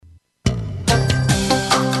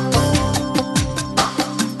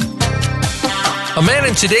A man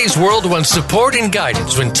in today's world wants support and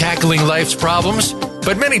guidance when tackling life's problems,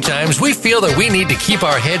 but many times we feel that we need to keep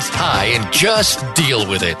our heads high and just deal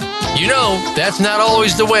with it. You know, that's not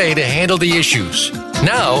always the way to handle the issues.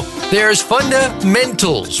 Now, there's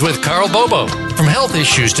Fundamentals with Karl Bobo. From health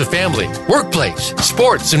issues to family, workplace,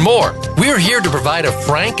 sports, and more, we're here to provide a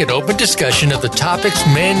frank and open discussion of the topics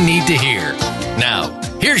men need to hear. Now,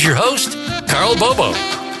 here's your host, Karl Bobo.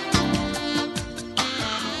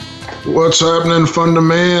 What's happening, Funda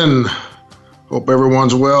Man? Hope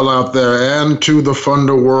everyone's well out there, and to the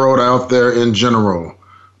Funda world out there in general.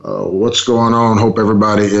 What's going on? Hope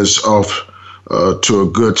everybody is off to a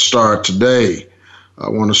good start today. I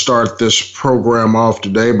want to start this program off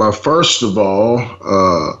today by, first of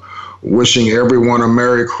all, wishing everyone a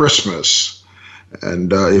Merry Christmas.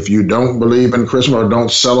 And if you don't believe in Christmas or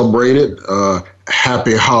don't celebrate it,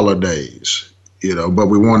 happy holidays. But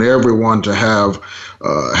we want everyone to have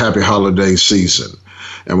a happy holiday season.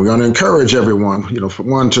 And we're going to encourage everyone, for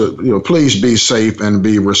one to, please be safe and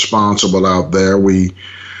be responsible out there. We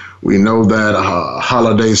know that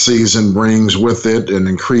holiday season brings with it an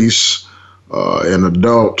increase in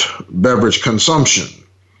adult beverage consumption.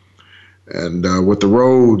 And with the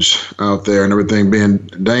roads out there and everything being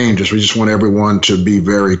dangerous, we just want everyone to be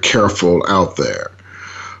very careful out there.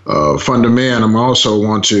 Funda Man, I also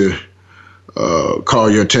want to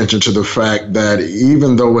call your attention to the fact that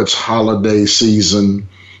even though it's holiday season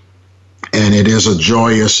and it is a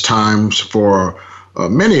joyous time for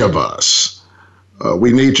many of us,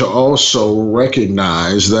 we need to also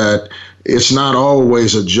recognize that it's not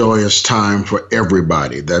always a joyous time for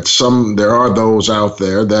everybody. There are those out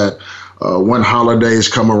there that when holidays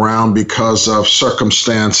come around because of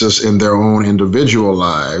circumstances in their own individual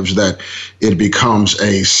lives, that it becomes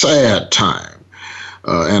a sad time.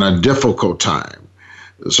 And a difficult time.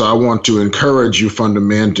 So I want to encourage you, Funda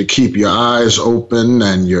Men, to keep your eyes open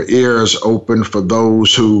and your ears open for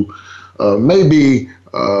those who may be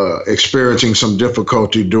experiencing some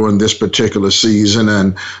difficulty during this particular season,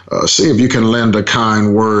 and see if you can lend a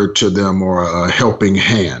kind word to them or a helping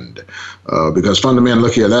hand. Because Funda Men,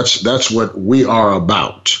 look here, that's what we are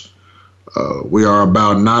about. We are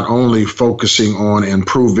about not only focusing on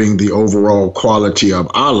improving the overall quality of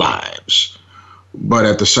our lives, but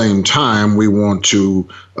at the same time, we want to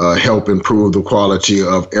help improve the quality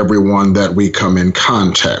of everyone that we come in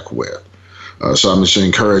contact with. So I'm just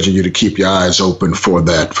encouraging you to keep your eyes open for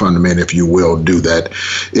that, Fundament, if you will do that.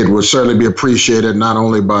 It would certainly be appreciated not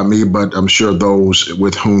only by me, but I'm sure those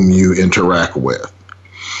with whom you interact with.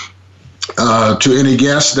 To any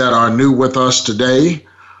guests that are new with us today,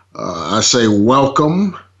 I say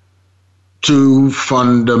welcome to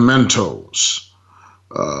Fundamentals.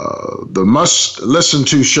 The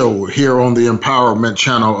must-listen-to show here on the Empowerment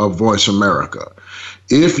Channel of Voice America.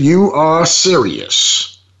 If you are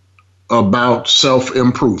serious about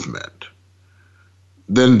self-improvement,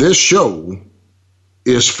 then this show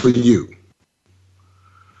is for you.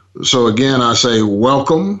 So again, I say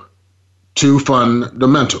welcome to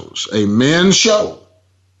Fundamentals, a men's show.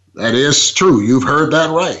 That is true. You've heard that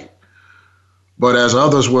right. But as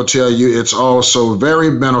others will tell you, it's also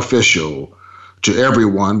very beneficial to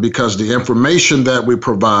everyone, because the information that we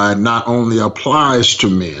provide not only applies to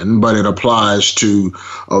men, but it applies to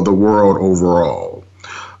the world overall.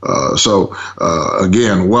 So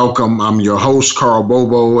again, welcome. I'm your host, Karl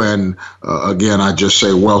Bobo, and again, I just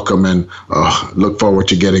say welcome and look forward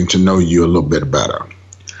to getting to know you a little bit better.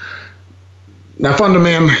 Now, Funda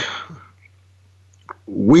Man,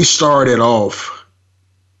 we started off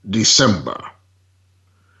December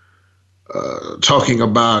talking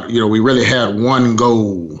about, we really had one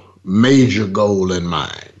goal, major goal in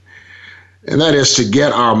mind, and that is to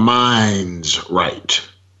get our minds right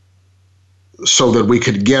so that we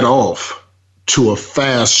could get off to a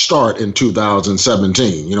fast start in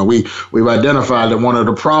 2017. We've identified that one of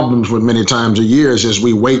the problems with many times of years is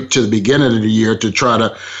we wait to the beginning of the year to try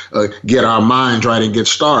to get our minds right and get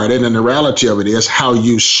started. And the reality of it is how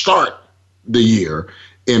you start the year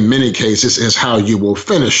in many cases is how you will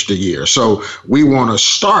finish the year. So we want to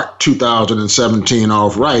start 2017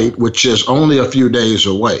 off right, which is only a few days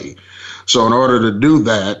away. So in order to do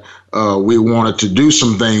that, we wanted to do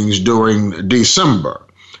some things during December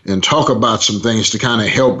and talk about some things to kind of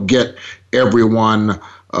help get everyone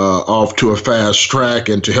off to a fast track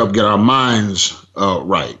and to help get our minds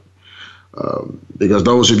right. Because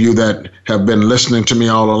those of you that have been listening to me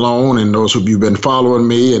all along, and those of you who've been following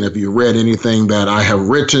me, and if you read anything that I have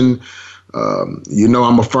written,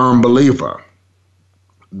 I'm a firm believer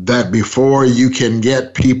that before you can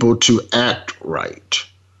get people to act right,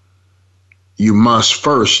 you must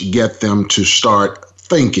first get them to start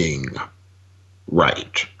thinking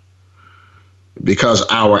right. Because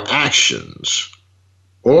our actions,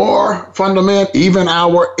 or fundamental, even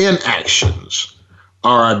our inactions,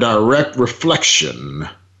 are a direct reflection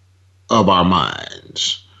of our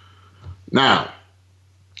minds. Now,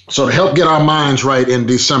 so to help get our minds right in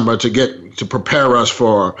December, to prepare us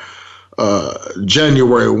for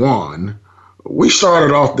January 1, we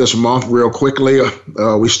started off this month real quickly.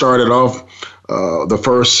 We started off the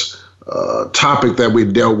first topic that we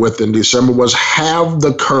dealt with in December was have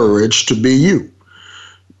the courage to be you.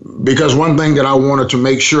 Because one thing that I wanted to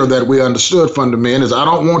make sure that we understood, Fundament, is I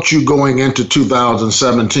don't want you going into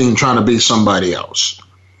 2017 trying to be somebody else.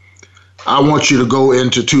 I want you to go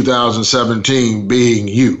into 2017 being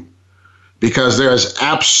you, because there's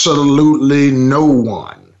absolutely no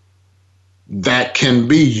one that can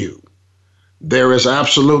be you. There is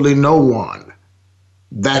absolutely no one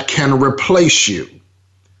that can replace you.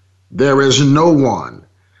 There is no one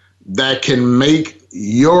that can make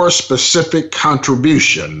your specific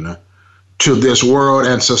contribution to this world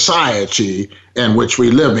and society in which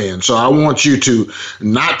we live in. So I want you to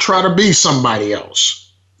not try to be somebody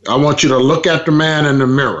else. I want you to look at the man in the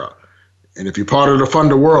mirror. And if you're part of the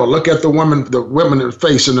Funder world, look at the women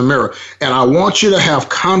face in the mirror. And I want you to have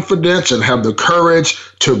confidence and have the courage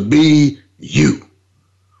to be you.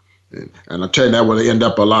 And I tell you, that will end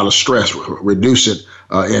up a lot of stress, reduce it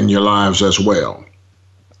in your lives as well.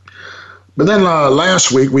 But then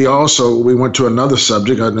last week, we went to another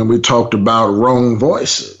subject, and we talked about wrong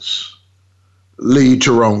voices lead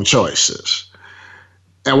to wrong choices.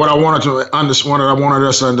 And what I wanted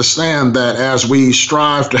us to understand that as we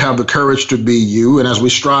strive to have the courage to be you, and as we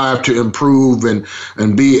strive to improve and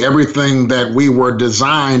be everything that we were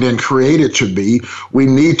designed and created to be, we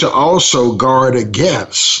need to also guard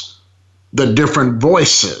against the different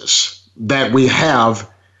voices that we have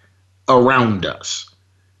around us.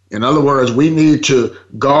 In other words, we need to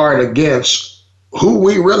guard against who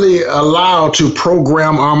we really allow to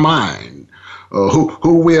program our mind.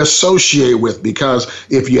 Who we associate with, because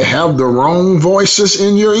if you have the wrong voices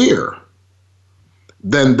in your ear,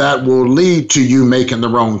 then that will lead to you making the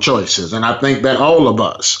wrong choices. And I think that all of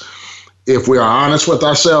us, if we are honest with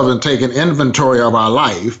ourselves and take an inventory of our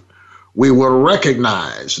life, we will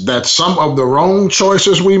recognize that some of the wrong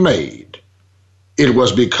choices we made, it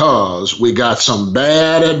was because we got some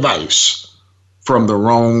bad advice from the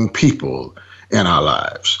wrong people in our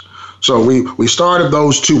lives. So we started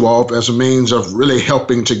those two off as a means of really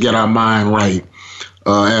helping to get our mind right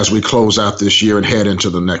as we close out this year and head into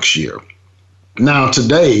the next year. Now,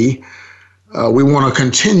 today, we want to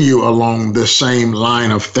continue along this same line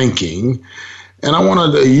of thinking. And I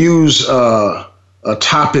wanted to use a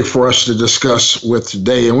topic for us to discuss with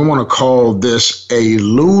today. And we want to call this a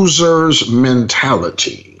loser's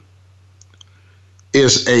mentality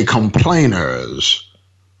is a complainer's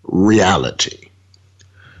reality.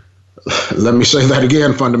 Let me say that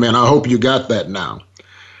again, Fundament. I hope you got that now.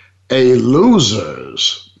 A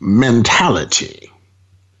loser's mentality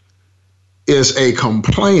is a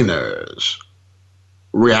complainer's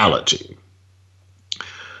reality.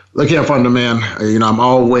 Look here, Fundament. I'm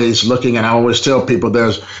always looking, and I always tell people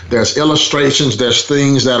there's illustrations, there's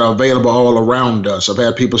things that are available all around us. I've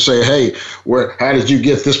had people say, hey, how did you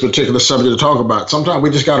get this particular subject to talk about? Sometimes we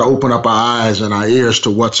just got to open up our eyes and our ears to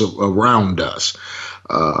what's around us.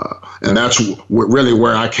 And that's really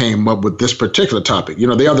where I came up with this particular topic.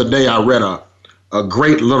 The other day I read a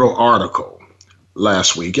great little article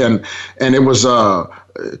last week, and it was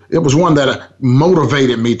one that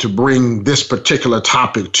motivated me to bring this particular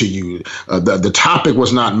topic to you. The topic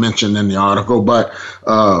was not mentioned in the article, but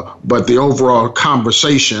the overall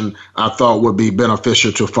conversation I thought would be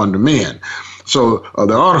beneficial to Fundament. So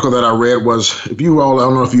the article that I read was, I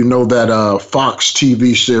don't know if you know that Fox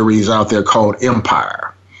TV series out there called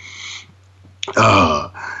Empire.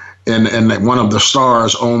 And one of the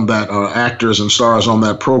stars on that, actors and stars on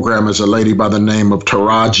that program is a lady by the name of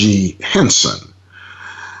Taraji Henson.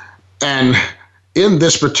 And in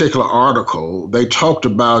this particular article, they talked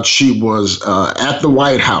about she was at the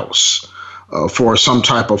White House for some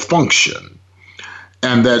type of function,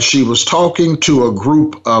 and that she was talking to a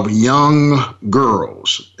group of young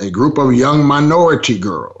girls, a group of young minority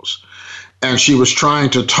girls, and she was trying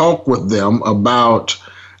to talk with them about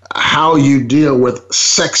how you deal with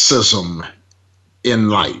sexism in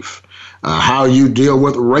life, how you deal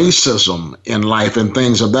with racism in life, and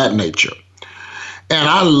things of that nature. And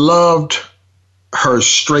I loved her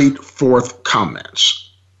straightforward comments.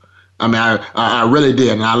 I mean, I really did.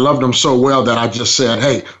 And I loved them so well that I just said,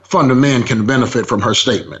 hey, Fundament can benefit from her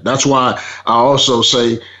statement. That's why I also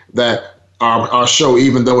say that our show,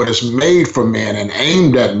 even though it is made for men and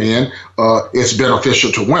aimed at men, it's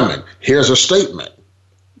beneficial to women. Here's a statement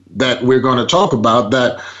that we're going to talk about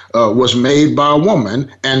that was made by a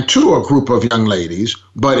woman and to a group of young ladies,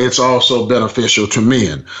 but it's also beneficial to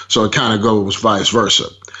men. So it kind of goes vice versa.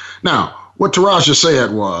 Now, what Taraja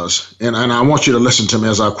said was, and I want you to listen to me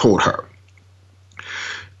as I quote her.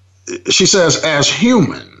 She says, as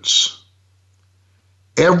humans,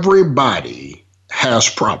 everybody has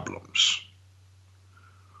problems.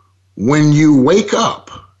 When you wake up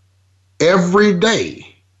every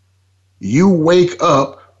day, you wake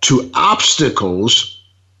up to obstacles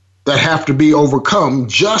that have to be overcome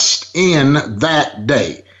just in that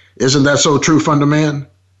day. Isn't that so true, Fundament?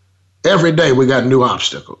 Every day we got new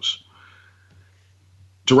obstacles.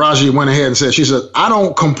 Taraji went ahead and said, she said, I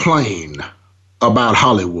don't complain about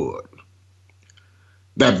Hollywood,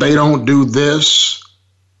 that they don't do this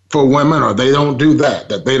for women or they don't do that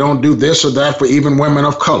they don't do this or that for even women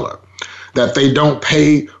of color, that they don't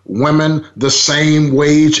pay women the same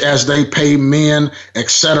wage as they pay men,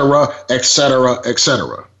 etc., etc.,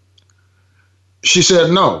 etc. She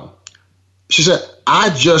said, no. She said, I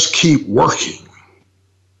just keep working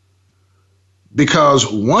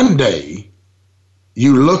because one day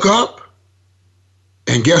you look up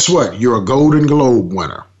and guess what? You're a Golden Globe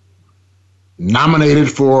winner, nominated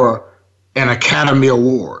for an Academy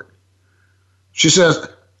Award. She says,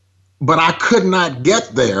 but I could not get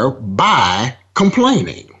there by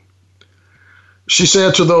complaining. She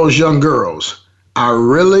said to those young girls, I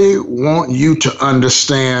really want you to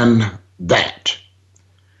understand that.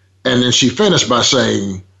 And then she finished by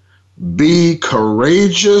saying, be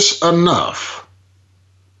courageous enough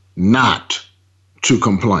not to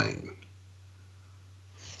complain.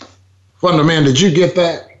 Fundament, did you get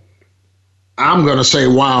that? I'm going to say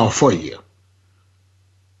wow for you.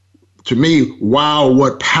 To me, wow,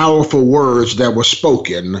 what powerful words that were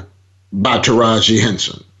spoken by Taraji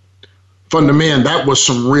Henson. Fundament, that was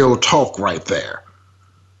some real talk right there.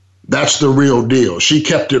 That's the real deal. She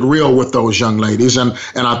kept it real with those young ladies, and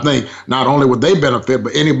I think not only would they benefit,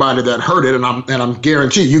 but anybody that heard it, and I'm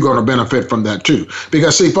guarantee you're going to benefit from that too.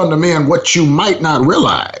 Because see, Fundament, what you might not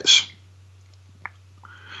realize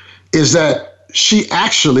is that she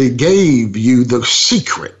actually gave you the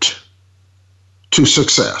secret to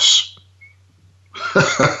success.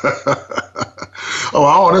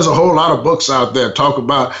 There's a whole lot of books out there talk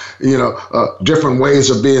about, different ways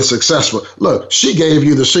of being successful. Look, she gave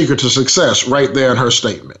you the secret to success right there in her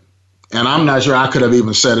statement. And I'm not sure I could have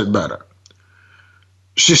even said it better.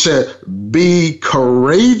 She said, be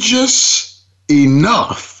courageous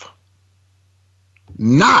enough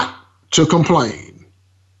not to complain.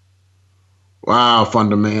 Wow,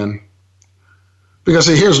 Fundament. Because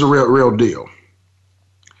see, here's the real deal.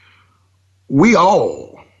 We all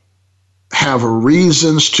have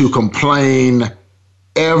reasons to complain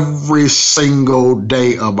every single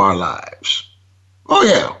day of our lives. Oh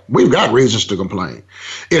yeah, we've got reasons to complain.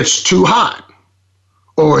 It's too hot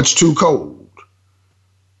or it's too cold.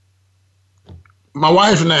 My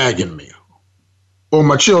wife nagging me or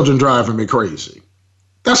my children driving me crazy.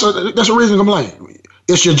 That's a reason to complain.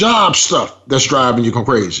 It's your job stuff that's driving you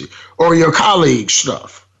crazy or your colleague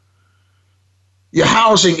stuff. Your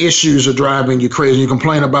housing issues are driving you crazy. You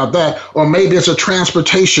complain about that. Or maybe it's a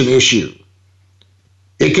transportation issue.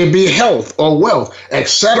 It could be health or wealth,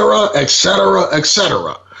 etc., etc.,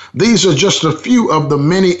 etc. These are just a few of the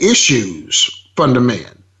many issues,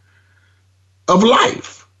 Fundament, of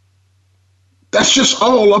life. That's just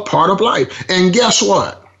all a part of life. And guess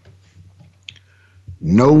what?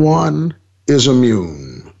 No one is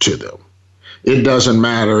immune to them. It doesn't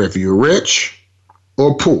matter if you're rich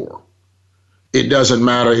or poor. It doesn't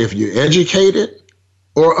matter if you're educated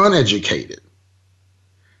or uneducated.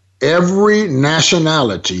 Every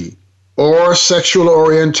nationality or sexual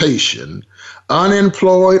orientation,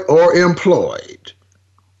 unemployed or employed,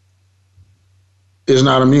 is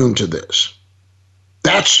not immune to this.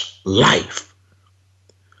 That's life.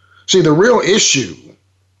 See, the real issue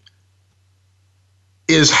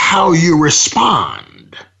is how you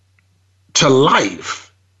respond to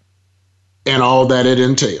life and all that it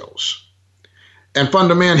entails. And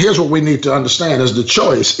Fundament, here's what we need to understand is the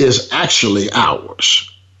choice is actually ours.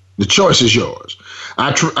 The choice is yours.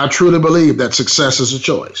 I truly believe that success is a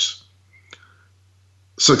choice.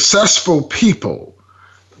 Successful people,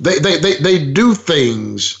 they do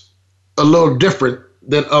things a little different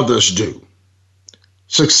than others do.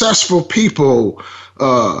 Successful people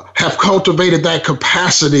have cultivated that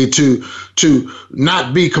capacity to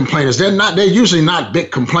not be complainers. They're usually not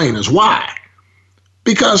big complainers. Why?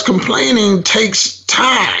 Because complaining takes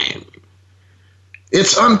time.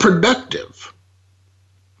 It's unproductive.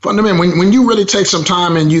 Fundamentally, when you really take some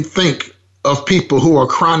time and you think of people who are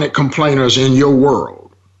chronic complainers in your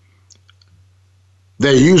world,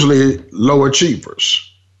 they're usually low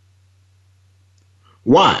achievers.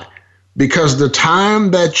 Why? Because the time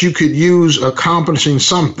that you could use accomplishing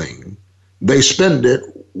something, they spend it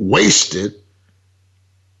wasted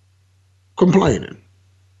complaining.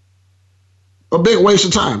 A big waste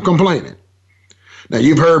of time complaining. Now,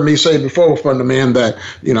 you've heard me say before, Fundament, that,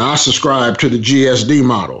 I subscribe to the GSD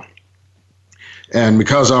model. And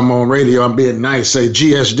because I'm on radio, I'm being nice, say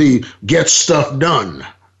GSD, get stuff done.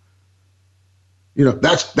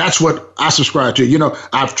 That's what I subscribe to.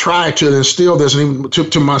 I've tried to instill this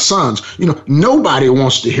to my sons. Nobody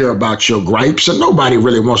wants to hear about your gripes, and nobody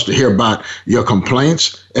really wants to hear about your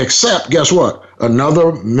complaints, except, guess what?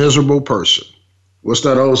 Another miserable person. What's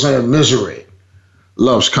that old saying? Misery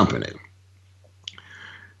loves company.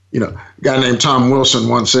 A guy named Tom Wilson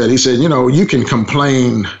once said, he said, you can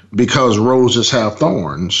complain because roses have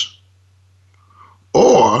thorns,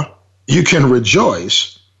 or you can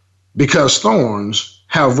rejoice because thorns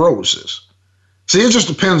have roses. See, it just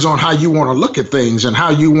depends on how you want to look at things and how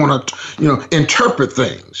you want to, interpret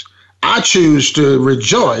things. I choose to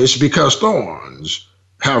rejoice because thorns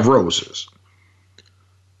have roses.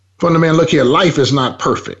 Fundamental, look here, life is not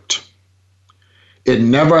perfect. It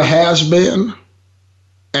never has been,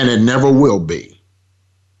 and it never will be.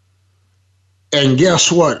 And guess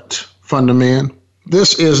what, Fundament?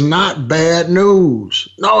 This is not bad news.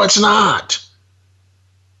 No, it's not.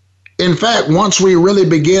 In fact, once we really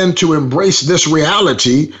begin to embrace this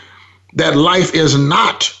reality that life is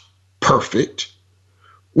not perfect,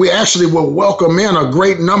 we actually will welcome in a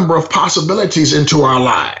great number of possibilities into our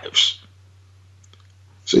lives.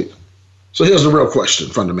 See, so here's the real question,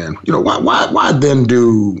 Fundament. Why then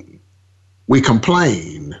do we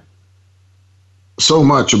complain so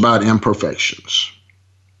much about imperfections?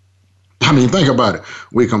 I mean, think about it.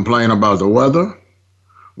 We complain about the weather.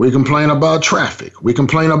 We complain about traffic. We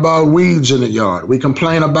complain about weeds in the yard. We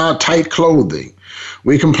complain about tight clothing.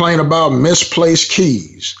 We complain about misplaced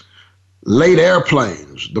keys, late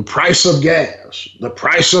airplanes, the price of gas, the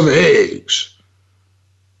price of eggs,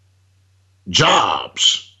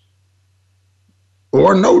 jobs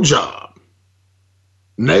or no job,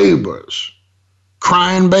 neighbors,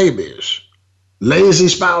 crying babies, lazy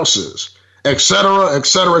spouses, etc.,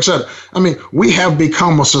 etc., etc. I mean, we have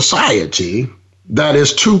become a society that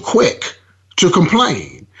is too quick to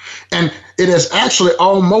complain. And it has actually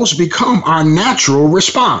almost become our natural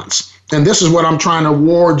response. And this is what I'm trying to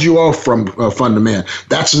ward you off from, Fundament.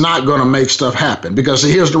 That's not going to make stuff happen. Because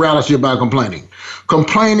here's the reality about complaining.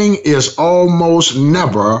 Complaining is almost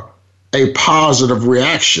never a positive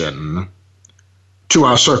reaction to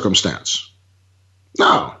our circumstance.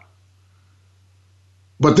 No.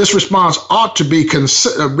 But this response ought to be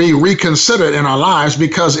reconsidered in our lives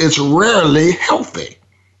because it's rarely healthy.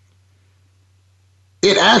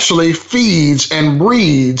 It actually feeds and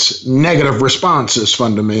breeds negative responses,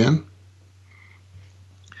 Fundament.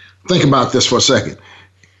 Think about this for a second.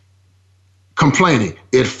 Complaining,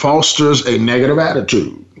 it fosters a negative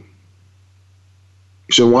attitude.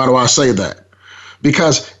 So why do I say that?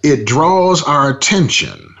 Because it draws our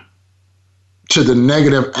attention to the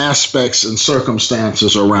negative aspects and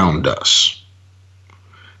circumstances around us.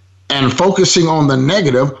 And focusing on the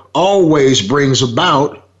negative always brings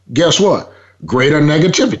about, guess what? Greater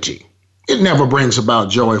negativity. It never brings about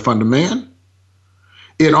joy, Fundament.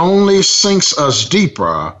 It only sinks us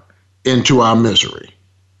deeper into our misery.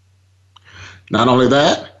 Not only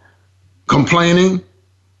that, complaining,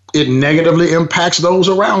 it negatively impacts those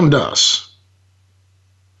around us.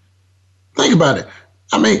 Think about it.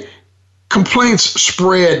 I mean, complaints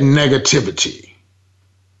spread negativity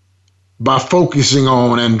by focusing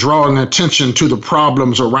on and drawing attention to the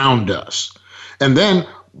problems around us. And then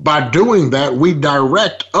by doing that, we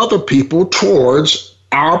direct other people towards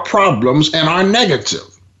our problems and our negative.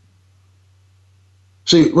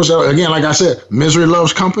 See, again, like I said, misery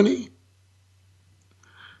loves company.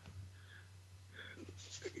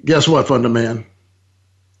 Guess what, Fundament?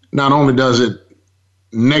 Not only does it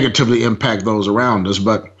negatively impact those around us,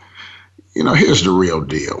 but here's the real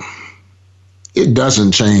deal. It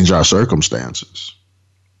doesn't change our circumstances.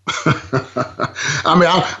 I mean,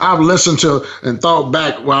 I've listened to and thought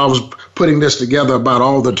back while I was putting this together about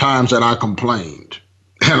all the times that I complained.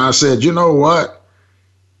 And I said, you know what?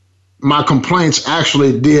 My complaints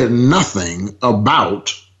actually did nothing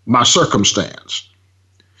about my circumstance.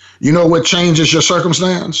 You know what changes your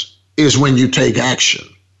circumstance? Is when you take action.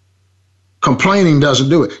 Complaining doesn't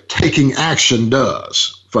do it. Taking action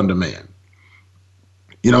does, Fundament.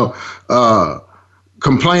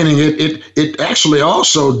 complaining, it actually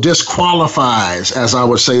also disqualifies, as I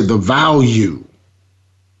would say, the value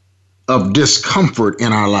of discomfort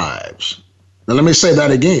in our lives. Now, let me say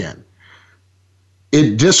that again.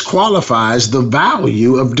 It disqualifies the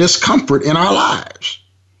value of discomfort in our lives.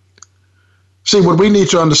 See, what we need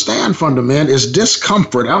to understand, fundament, is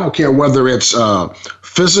discomfort. I don't care whether it's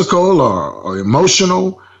physical or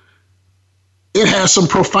emotional. It has some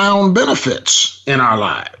profound benefits in our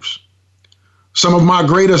lives. Some of my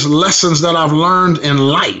greatest lessons that I've learned in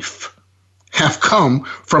life have come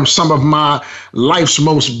from some of my life's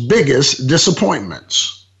most biggest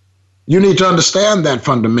disappointments. You need to understand that,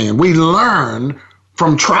 fundament. We learn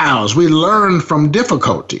from trials. We learn from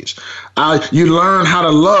difficulties. You learn how to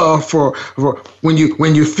love for when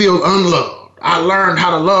you feel unloved. I learned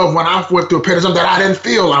how to love when I went through a period of time that I didn't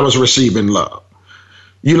feel I was receiving love.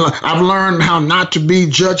 I've learned how not to be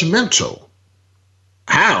judgmental.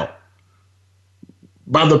 How?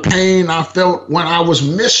 By the pain I felt when I was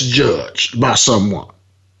misjudged by someone.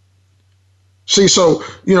 See, so,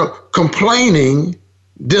 complaining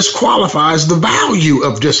disqualifies the value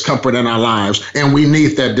of discomfort in our lives, and we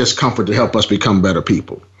need that discomfort to help us become better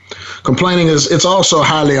people. Complaining it's also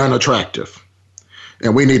highly unattractive,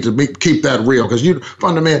 and we need to keep that real, because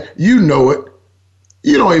fundamentally, you know it.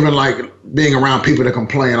 You don't even like being around people that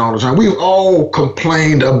complain all the time. We've all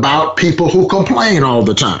complained about people who complain all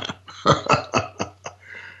the time.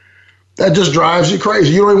 That just drives you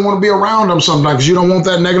crazy. You don't even want to be around them sometimes because you don't want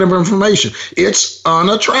that negative information. It's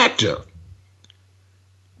unattractive.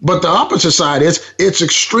 But the opposite side is it's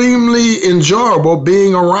extremely enjoyable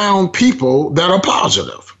being around people that are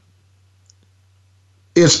positive.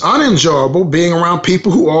 It's unenjoyable being around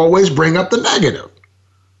people who always bring up the negative.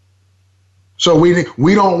 So we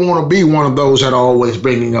don't want to be one of those that are always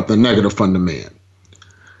bringing up the negative fundament.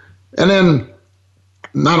 And then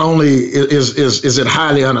not only is it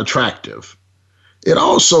highly unattractive, it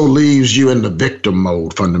also leaves you in the victim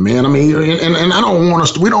mode, fundament. I mean, and I don't want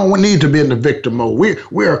us. We don't need to be in the victim mode.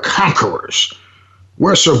 We're conquerors.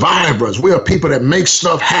 We're survivors. We are people that make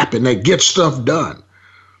stuff happen, that get stuff done.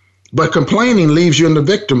 But complaining leaves you in the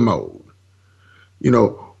victim mode.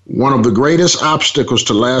 One of the greatest obstacles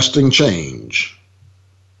to lasting change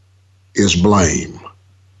is blame.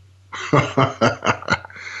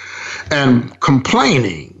 And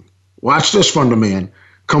complaining, watch this, fundament,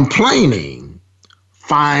 complaining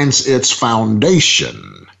finds its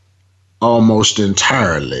foundation almost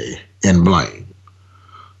entirely in blame.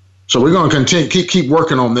 So we're going to continue, keep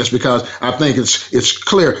working on this, because I think it's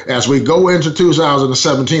clear as we go into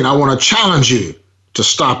 2017, I want to challenge you to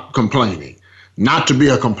stop complaining. Not to be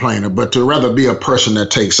a complainer, but to rather be a person that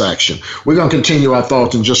takes action. We're going to continue our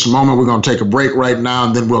thoughts in just a moment. We're going to take a break right now,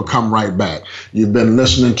 and then we'll come right back. You've been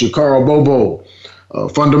listening to Karl Bobo,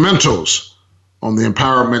 Fundamentals, on the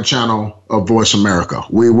Empowerment Channel of Voice America.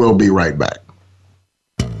 We will be right back.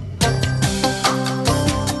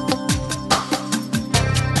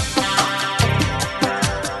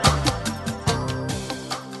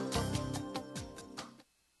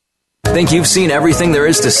 Think you've seen everything there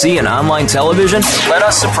is to see in online television? Let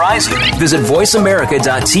us surprise you. Visit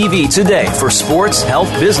voiceamerica.tv today for sports,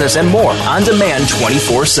 health, business, and more on demand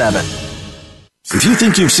 24/7. If you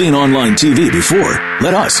think you've seen online TV before,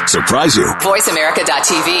 let us surprise you.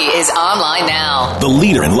 VoiceAmerica.tv is online now. The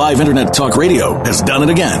leader in live internet talk radio has done it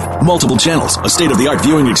again. Multiple channels, a state-of-the-art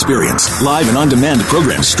viewing experience, live and on-demand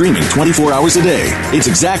programs streaming 24 hours a day. It's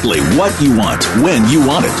exactly what you want, when you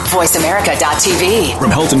want it. VoiceAmerica.tv.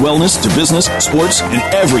 From health and wellness to business, sports, and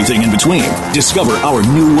everything in between. Discover our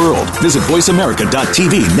new world. Visit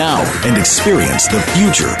VoiceAmerica.tv now and experience the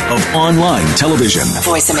future of online television.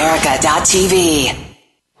 VoiceAmerica.tv.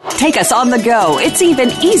 Take us on the go. It's even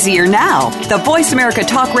easier now. The Voice America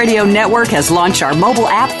Talk Radio Network has launched our mobile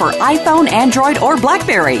app for iPhone, Android, or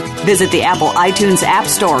BlackBerry. Visit the Apple iTunes App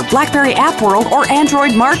Store, BlackBerry App World, or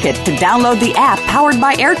Android Market to download the app powered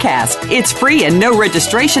by Aircast. It's free and no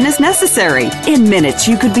registration is necessary. In minutes,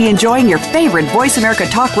 you could be enjoying your favorite Voice America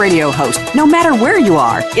Talk Radio host, no matter where you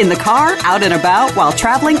are, in the car, out and about, while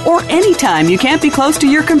traveling, or anytime you can't be close to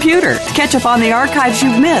your computer. Catch up on the archives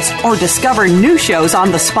you've missed or discover new shows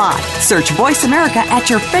on the spot. Search Voice America at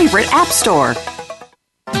your favorite app store.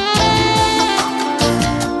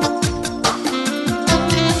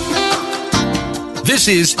 This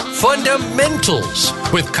is Fundamentals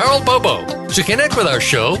with Karl Bobo. To connect with our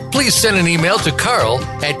show, please send an email to Karl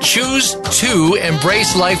at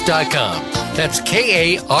choose2embracelife.com. That's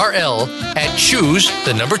Karl at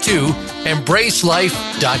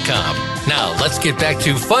choose2embracelife.com. Now, let's get back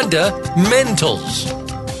to Fundamentals.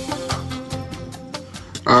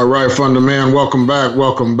 All right, Fundaman, welcome back.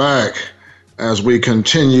 as we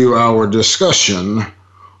continue our discussion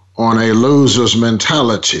on a loser's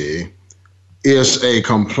mentality is a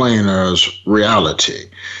complainer's reality.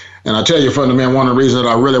 And I tell you, Fundamental, one of the reasons that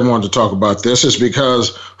I really wanted to talk about this is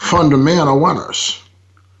because Fundamental are winners.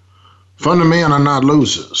 Fundamental are not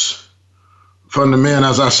losers. Fundamental,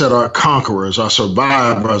 as I said, are conquerors, are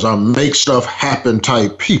survivors, are make stuff happen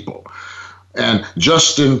type people. And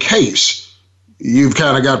just in case you've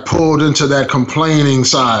kind of got pulled into that complaining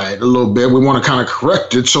side a little bit, we want to kind of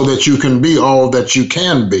correct it so that you can be all that you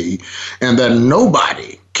can be and that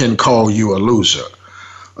nobody can call you a loser,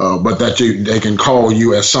 but that they can call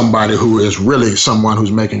you as somebody who is really someone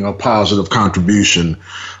who's making a positive contribution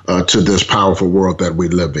to this powerful world that we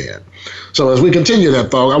live in. So as we continue that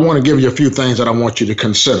thought, I want to give you a few things that I want you to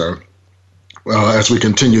consider as we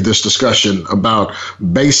continue this discussion about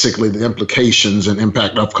basically the implications and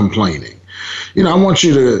impact of complaining. You know, I want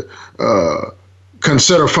you to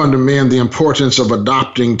consider fundamentally the importance of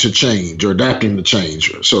adapting to change,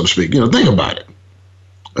 so to speak. You know, think about it.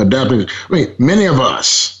 Adapting. I mean, many of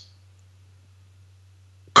us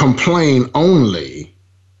complain only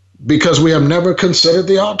because we have never considered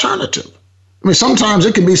the alternative. I mean, sometimes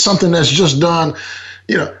it can be something that's just done,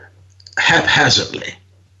 you know, haphazardly.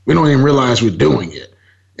 We don't even realize we're doing it.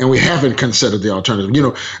 And we haven't considered the alternative. You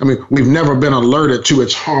know, I mean, we've never been alerted to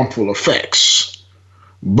its harmful effects,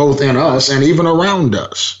 both in us and even around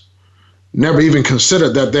us. Never even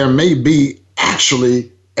considered that there may be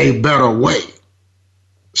actually a better way.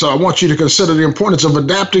 So I want you to consider the importance of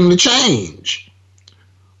adapting to change.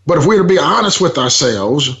 But if we're to be honest with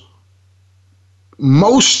ourselves,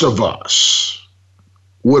 most of us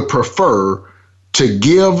would prefer to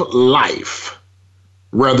give life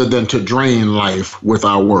rather than to drain life with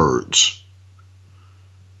our words.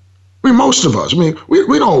 I mean, most of us, we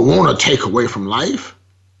don't want to take away from life.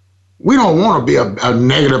 We don't want to be a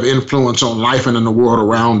negative influence on life and in the world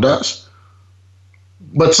around us.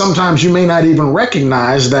 But sometimes you may not even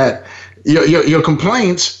recognize that your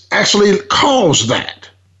complaints actually cause that.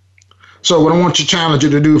 So what I want to challenge you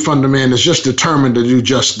to do, fundamentally, is just determined to do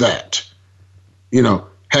just that. You know,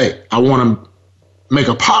 hey, I want to make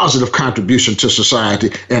a positive contribution to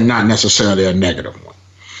society and not necessarily a negative one.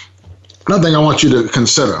 Another thing I want you to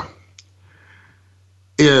consider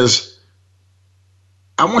is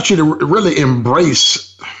I want you to really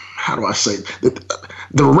embrace, how do I say,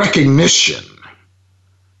 the recognition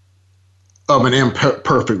of an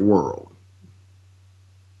imperfect world.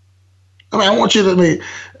 I mean, I want you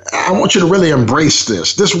to really embrace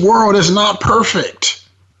this. This world is not perfect.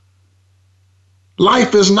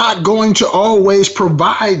 Life is not going to always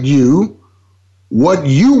provide you what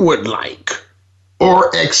you would like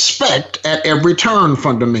or expect at every turn,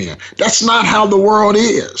 fundamental. That's not how the world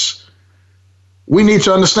is. We need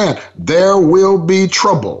to understand there will be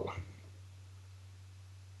trouble.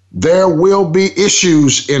 There will be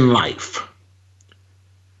issues in life.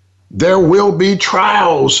 There will be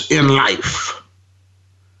trials in life.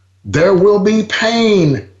 There will be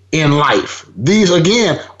pain in life. These,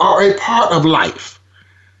 again, are a part of life.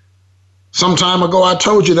 Some time ago, I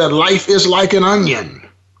told you that life is like an onion.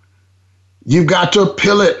 You've got to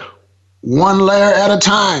peel it one layer at a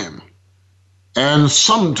time. And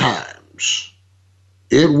sometimes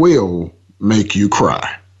it will make you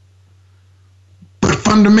cry. But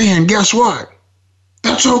fundamentally, guess what?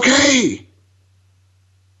 That's okay.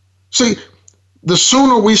 See, the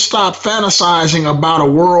sooner we stop fantasizing about a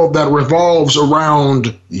world that revolves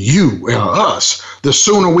around you and us, the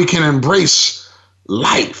sooner we can embrace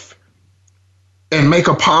life and make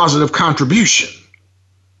a positive contribution.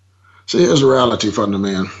 See, here's the reality,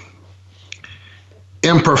 fundamental.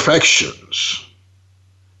 Imperfections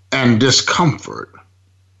and discomfort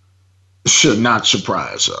should not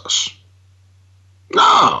surprise us.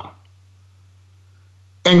 No.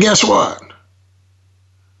 And guess what?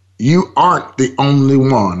 You aren't the only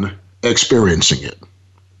one experiencing it.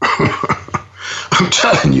 I'm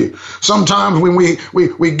telling you, sometimes when we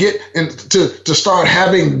get to start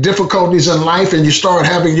having difficulties in life and you start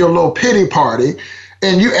having your little pity party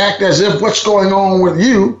and you act as if what's going on with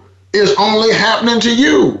you is only happening to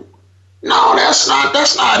you. No, that's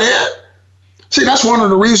not it. See, that's one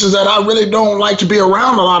of the reasons that I really don't like to be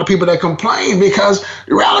around a lot of people that complain, because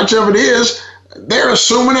the reality of it is they're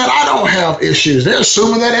assuming that I don't have issues. They're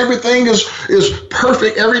assuming that everything is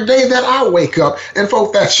perfect every day that I wake up. And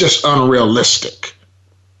folks, that's just unrealistic.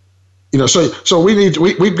 You know, so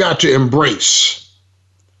we've got to embrace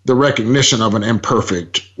the recognition of an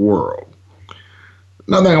imperfect world.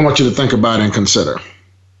 Another thing I want you to think about and consider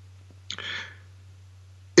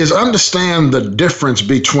is understand the difference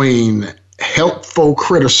between helpful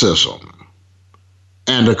criticism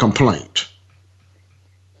and a complaint.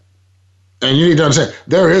 And you need to understand,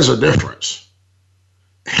 there is a difference.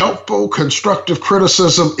 Helpful, constructive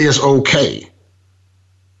criticism is okay.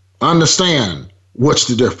 Understand what's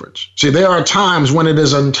the difference. See, there are times when it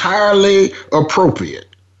is entirely appropriate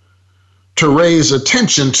to raise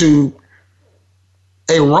attention to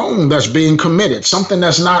a wrong that's being committed, something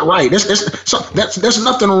that's not right. There's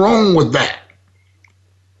nothing wrong with that.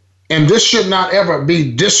 And this should not ever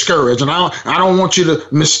be discouraged. And I don't want you to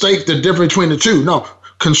mistake the difference between the two. No,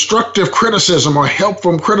 constructive criticism or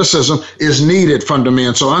helpful criticism is needed from the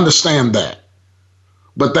men. So understand that.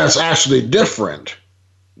 But that's actually different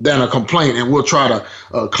than a complaint. And we'll try to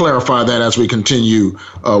clarify that as we continue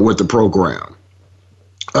with the program.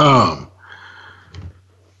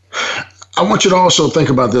 I want you to also think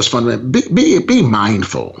about this fundamentally. Be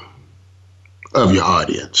mindful of your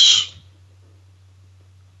audience.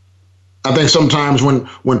 I think sometimes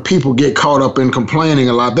when people get caught up in complaining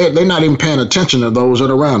a lot, they're not even paying attention to those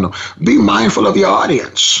that are around them. Be mindful of your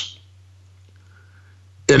audience.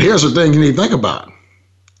 And here's the thing you need to think about.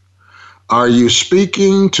 Are you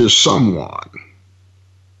speaking to someone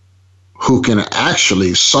who can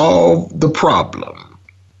actually solve the problem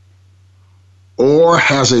or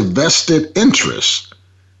has a vested interest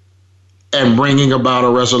in bringing about a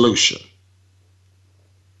resolution?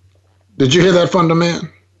 Did you hear that from the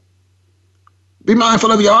man? Be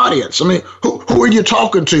mindful of your audience. I mean, who are you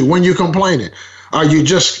talking to when you're complaining? Are you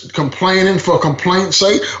just complaining for complaint's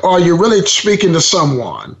sake, or are you really speaking to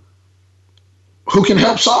someone who can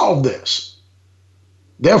help solve this?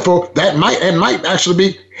 Therefore, that might actually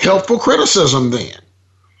be helpful criticism then.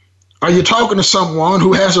 Are you talking to someone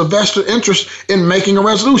who has a vested interest in making a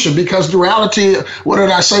resolution? Because the reality, what did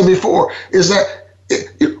I say before, is that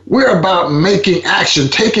we're about making action.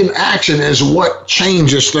 Taking action is what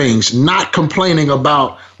changes things, not complaining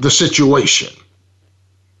about the situation.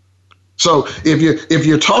 So if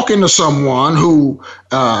you're talking to someone who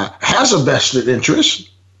has a vested interest,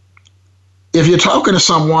 if you're talking to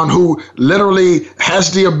someone who literally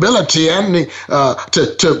has the ability and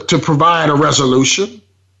to provide a resolution,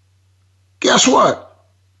 guess what?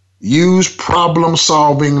 Use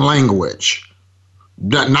problem-solving language.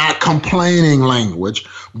 Not complaining language,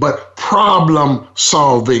 but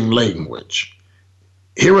problem-solving language.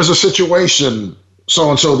 Here is a situation,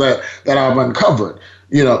 so-and-so that I've uncovered,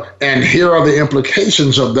 and here are the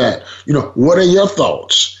implications of that. What are your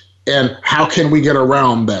thoughts? And how can we get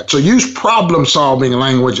around that? So use problem-solving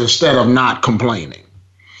language instead of not complaining.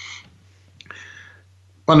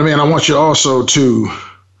 Man, I want you also to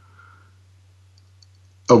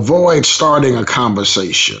avoid starting a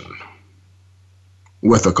conversation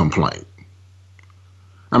with a complaint.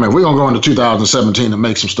 I mean, we're going to go into 2017 and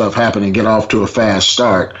make some stuff happen and get off to a fast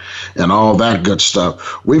start and all that good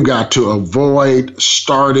stuff. We've got to avoid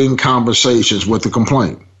starting conversations with a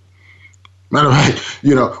complaint. Matter of fact,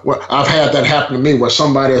 I've had that happen to me where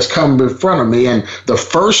somebody has come in front of me and the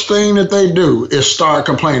first thing that they do is start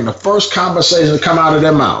complaining. The first conversation that come out of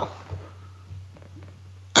their mouth.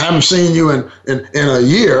 I haven't seen you in a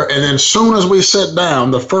year, and then as soon as we sit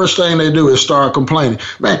down, the first thing they do is start complaining.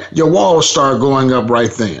 Man, your walls start going up right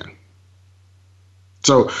then.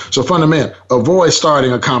 So fundamentally, avoid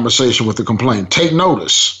starting a conversation with a complaint. Take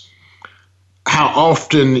notice how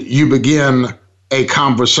often you begin a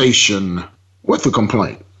conversation with a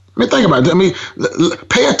complaint. I mean, think about it.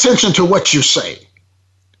 Pay attention to what you say.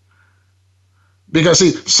 Because,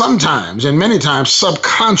 see, sometimes, and many times,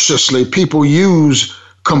 subconsciously, people use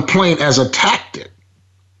complaint as a tactic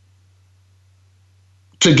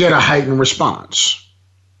to get a heightened response.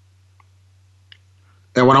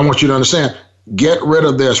 And what I want you to understand, get rid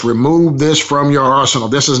of this, remove this from your arsenal.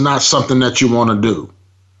 This is not something that you want to do.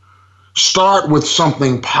 Start with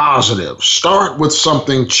something positive. Start with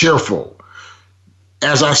something cheerful.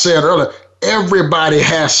 As I said earlier, everybody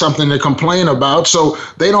has something to complain about, so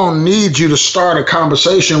they don't need you to start a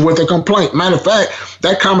conversation with a complaint. Matter of fact,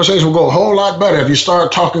 that conversation will go a whole lot better if you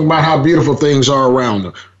start talking about how beautiful things are around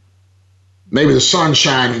them. Maybe the sun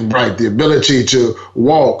shining bright, the ability to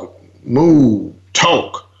walk, move,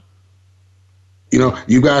 talk.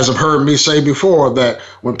 You guys have heard me say before that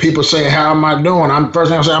when people say, how am I doing? First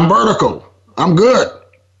thing I say, I'm vertical. I'm good.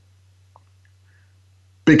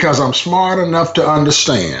 Because I'm smart enough to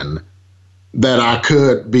understand that I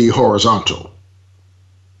could be horizontal.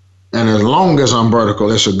 And as long as I'm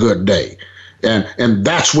vertical, it's a good day. And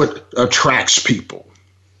that's what attracts people.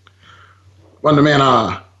 Wonder Man,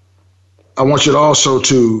 I want you to also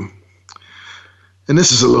to, and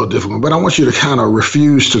this is a little difficult, but I want you to kind of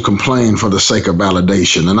refuse to complain for the sake of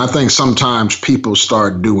validation. And I think sometimes people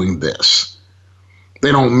start doing this.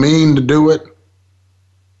 They don't mean to do it,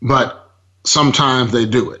 but sometimes they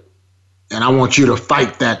do it. And I want you to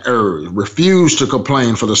fight that urge. Refuse to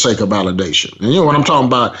complain for the sake of validation. And what I'm talking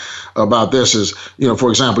about this is, for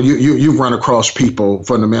example, you've run across people,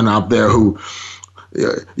 from the men out there who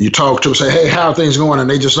you talk to them, say, hey, how are things going? And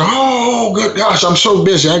they just say, oh, good gosh, I'm so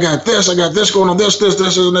busy. I got this going on, this, and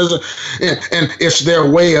this. And it's their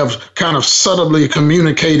way of kind of subtly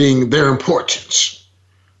communicating their importance.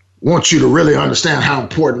 Want you to really understand how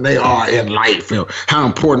important they are in life, how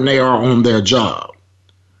important they are on their job.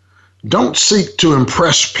 Don't seek to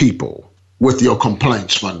impress people with your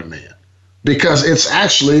complaints, Fundament, because it's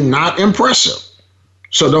actually not impressive.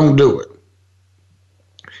 So don't do it.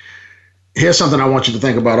 Here's something I want you to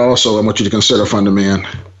think about also. I want you to consider, Fundament,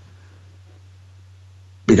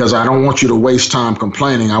 because I don't want you to waste time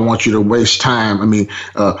complaining. I want you to waste time,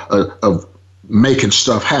 of making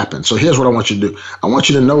stuff happen. So here's what I want you to do. I want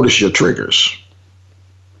you to notice your triggers.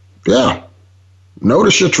 Yeah,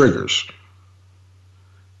 notice your triggers.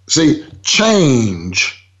 See,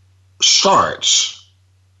 change starts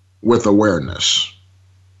with awareness.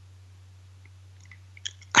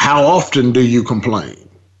 How often do you complain?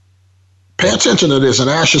 Pay attention to this and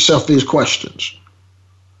ask yourself these questions.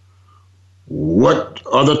 What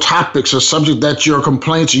are the topics or subjects that your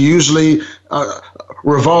complaints usually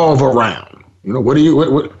revolve around? What are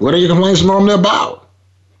your complaints normally about?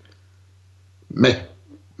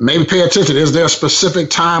 Maybe pay attention. Is there a specific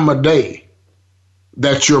time of day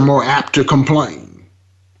that you're more apt to complain?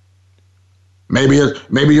 Maybe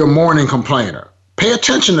you're a morning complainer. Pay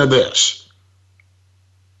attention to this,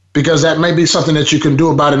 because that may be something that you can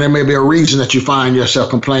do about it. There may be a reason that you find yourself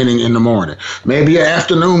complaining in the morning. Maybe you're an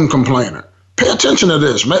afternoon complainer. Pay attention to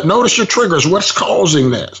this. Notice your triggers. What's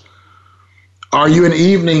causing this? Are you an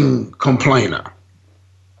evening complainer?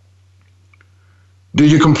 Do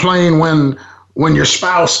you complain when your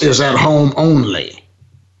spouse is at home only?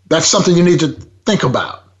 That's something you need to think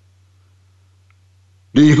about.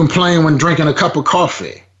 Do you complain when drinking a cup of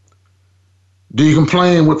coffee? Do you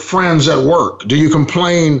complain with friends at work? Do you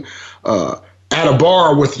complain at a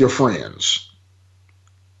bar with your friends?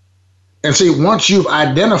 And see, once you've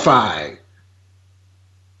identified,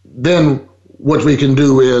 then what we can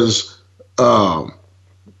do is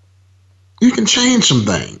you can change some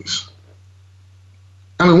things.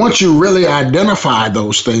 Once you really identify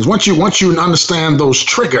those things, once you understand those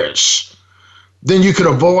triggers, then you could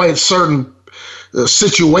avoid certain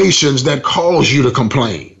situations that cause you to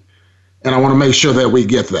complain. And I want to make sure that we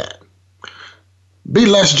get that. Be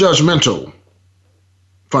less judgmental,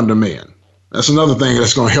 Fundament. That's another thing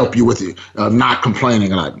that's going to help you with not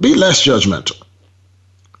complaining a lot. Be less judgmental.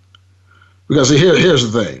 Because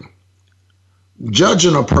here's the thing.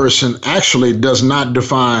 Judging a person actually does not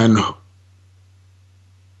define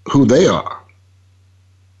who they are.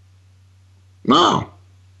 No.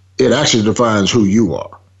 It actually defines who you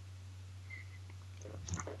are.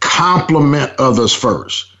 Compliment others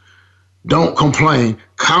first. Don't complain.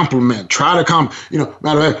 Compliment. Try to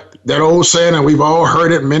matter of fact, that old saying, and we've all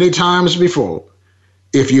heard it many times before.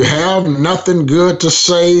 If you have nothing good to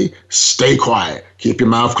say, stay quiet. Keep your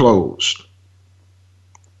mouth closed.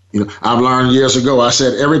 I've learned years ago, I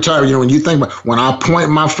said every time, when you think about, when I point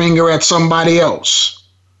my finger at somebody else,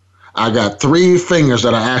 I got 3 fingers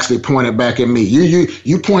that are actually pointed back at me.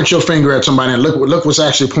 You point your finger at somebody and look what's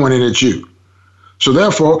actually pointing at you. So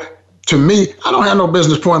therefore, to me, I don't have no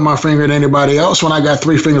business pointing my finger at anybody else when I got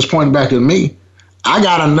 3 fingers pointing back at me. I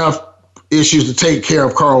got enough issues to take care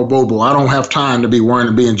of Karl Bobo. I don't have time to be worrying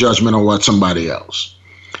and being judgmental about somebody else.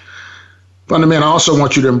 Fundamentally, I also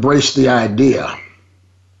want you to embrace the idea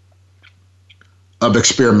of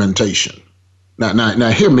experimentation.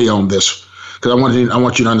 Now hear me on this, because I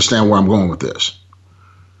want you to understand where I'm going with this.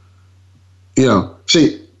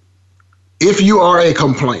 See, if you are a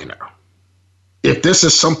complainer, if this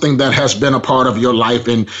is something that has been a part of your life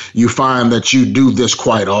and you find that you do this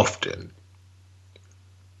quite often,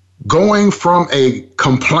 going from a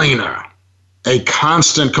complainer, a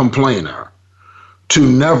constant complainer, to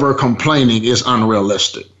never complaining is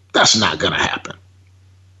unrealistic. That's not going to happen.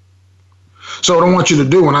 So what I want you to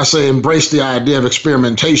do when I say embrace the idea of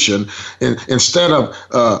experimentation, instead of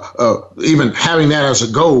even having that as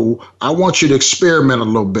a goal, I want you to experiment a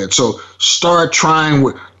little bit. So start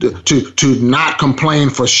trying to not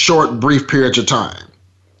complain for short, brief periods of time.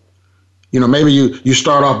 Maybe you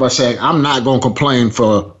start off by saying, I'm not going to complain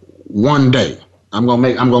for one day. I'm going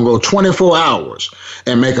to go 24 hours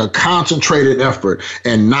and make a concentrated effort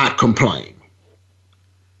and not complain.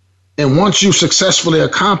 And once you successfully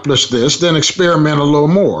accomplish this, then experiment a little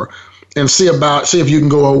more and see if you can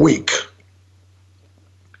go a week.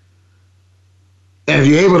 And if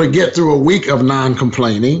you're able to get through a week of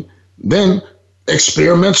non-complaining, then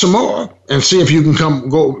experiment some more and see if you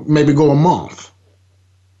can maybe go a month.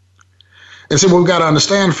 And so what we've got to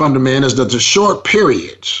understand, fundamental, is that the short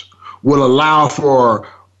periods will allow for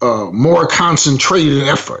more concentrated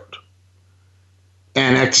effort.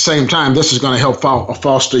 And at the same time, this is going to help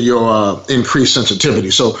foster your increased sensitivity.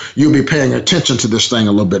 So you'll be paying attention to this thing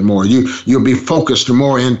a little bit more. You'll be focused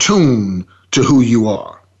more in tune to who you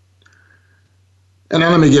are. And now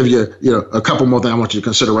let me give you a couple more things I want you to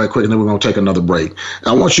consider right quick, and then we're going to take another break.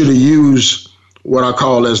 I want you to use what I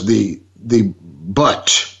call as the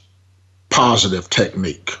but positive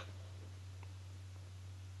technique.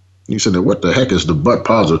 You said, what the heck is the but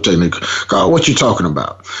positive technique? Karl, what you talking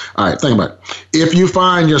about? All right, think about it. If you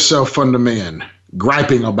find yourself, fundamental,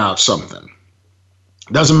 griping about something,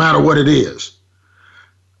 doesn't matter what it is,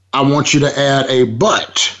 I want you to add a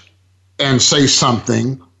but and say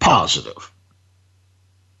something positive.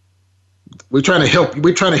 We're trying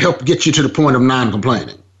to help get you to the point of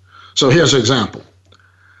non-complaining. So here's an example.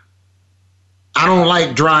 I don't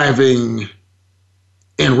like driving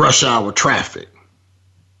in rush hour traffic,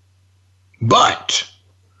 but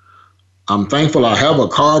I'm thankful I have a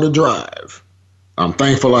car to drive. I'm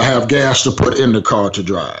thankful I have gas to put in the car to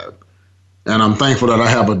drive. And I'm thankful that I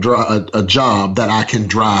have a job that I can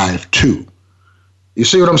drive to. You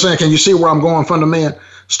see what I'm saying? Can you see where I'm going, fundamental?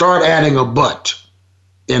 Start adding a but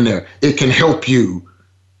in there. It can help you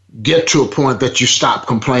get to a point that you stop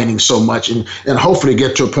complaining so much and hopefully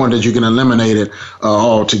get to a point that you can eliminate it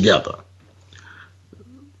altogether.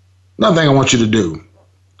 Another thing I want you to do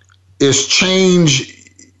is change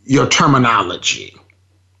your terminology.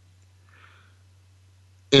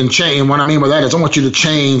 And what I mean by that is I want you to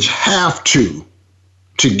change have to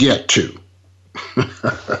get to.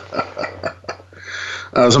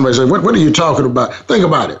 Somebody said, what are you talking about? Think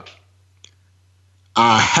about it.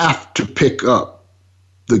 I have to pick up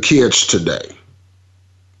the kids today.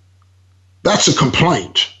 That's a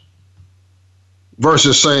complaint.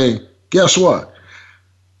 Versus saying, guess what?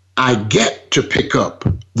 I get to pick up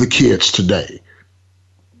the kids today.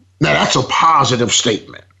 Now that's a positive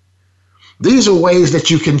statement. These are ways that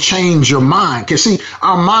you can change your mind. Because see,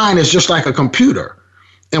 our mind is just like a computer.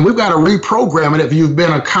 And we've got to reprogram it if you've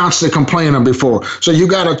been a constant complainer before. So you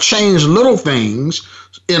got to change little things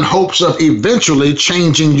in hopes of eventually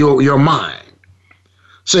changing your mind.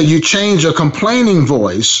 So you change a complaining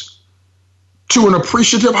voice to an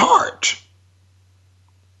appreciative heart.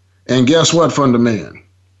 And guess what, fundamental?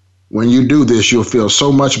 When you do this, you'll feel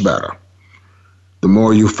so much better the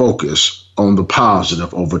more you focus on the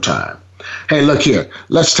positive over time. Hey, look here.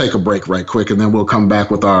 Let's take a break right quick, and then we'll come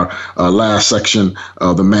back with our last section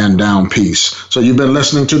of the Man Down piece. So you've been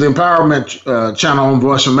listening to the Empowerment Channel on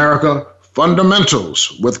Voice America,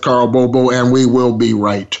 Fundamentals with Karl Bobo, and we will be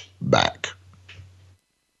right back.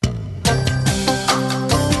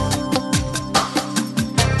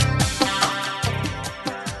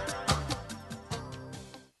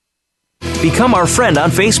 Become our friend on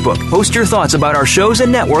Facebook. Post your thoughts about our shows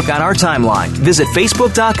and network on our timeline. Visit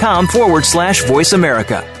Facebook.com/Voice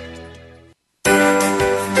America.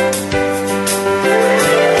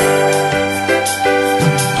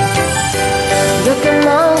 Look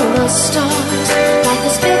among the stars, life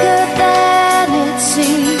is bigger than it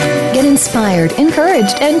seems. Get inspired,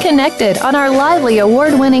 encouraged, and connected on our lively,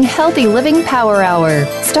 award-winning Healthy Living Power Hour.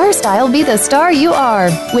 Star Style Be the Star You Are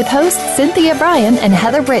with hosts Cynthia Bryan and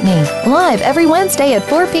Heather Brittany. Live every Wednesday at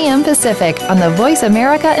 4 p.m. Pacific on the Voice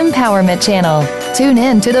America Empowerment Channel. Tune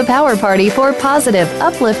in to the Power Party for positive,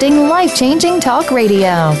 uplifting, life-changing talk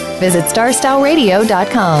radio. Visit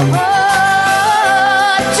starstyleradio.com.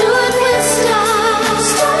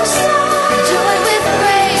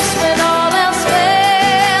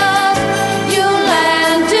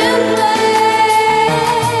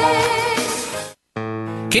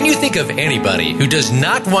 Can you think of anybody who does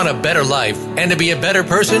not want a better life and to be a better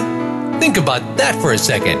person? Think about that for a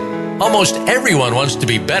second. Almost everyone wants to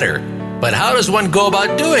be better, but how does one go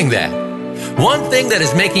about doing that? One thing that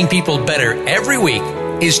is making people better every week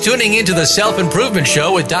is tuning into the Self-Improvement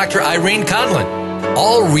Show with Dr. Irene Conlon.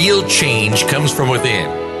 All real change comes from within,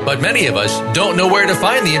 but many of us don't know where to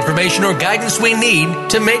find the information or guidance we need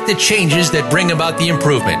to make the changes that bring about the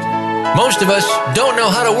improvement. Most of us don't know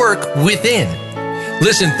how to work within.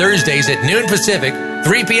 Listen Thursdays at noon Pacific,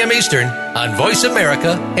 3 p.m. Eastern on Voice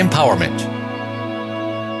America Empowerment.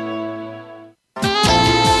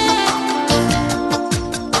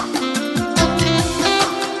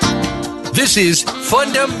 This is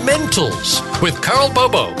Fundamentals with Karl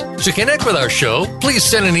Bobo. To connect with our show, please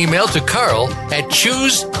send an email to Karl at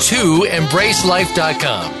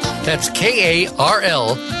choose2embracelife.com. That's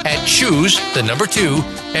KARL at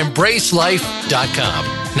choose2embracelife.com.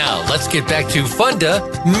 Now, let's get back to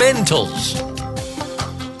Fundamentals.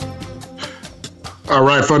 All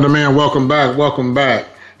right, Fundaman, welcome back.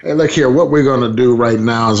 Hey, look here. What we're going to do right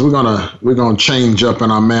now is we're going to change up in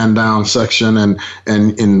our man down section and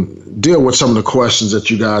deal with some of the questions that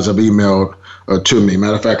you guys have emailed to me.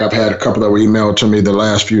 Matter of fact, I've had a couple that were emailed to me the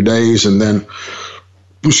last few days, and then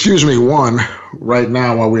one right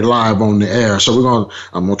now while we're live on the air. So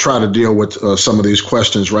I'm going to try to deal with some of these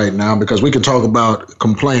questions right now, because we can talk about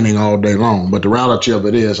complaining all day long, but the reality of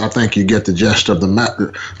it is, I think you get the gist of the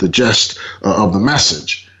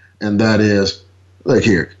message, and that is, look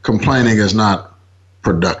here, complaining is not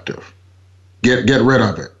productive. Get rid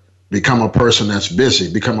of it. Become a person that's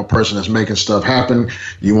busy. Become a person that's making stuff happen.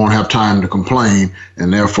 You won't have time to complain,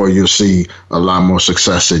 and therefore you'll see a lot more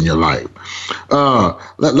success in your life.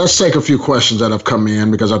 Let's take a few questions that have come in,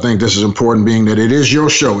 because I think this is important, being that it is your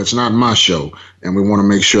show. It's not my show, and we want to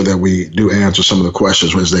make sure that we do answer some of the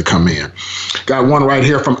questions as they come in. Got one right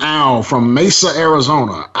here from Al from Mesa,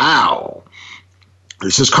 Arizona. Al. He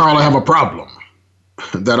says, Karl, I have a problem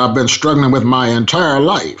that I've been struggling with my entire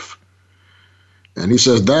life. And he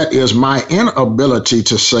says, that is my inability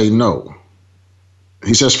to say no.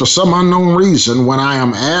 He says, for some unknown reason, when I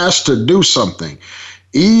am asked to do something,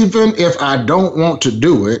 even if I don't want to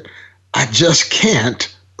do it, I just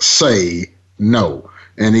can't say no.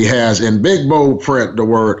 And he has in big bold print the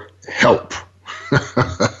word help.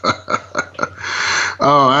 Oh,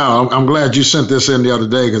 Al, I'm glad you sent this in the other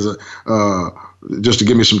day, because just to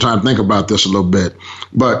give me some time to think about this a little bit.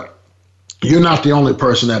 But you're not the only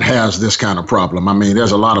person that has this kind of problem. I mean,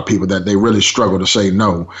 there's a lot of people that they really struggle to say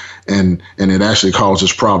no, and it actually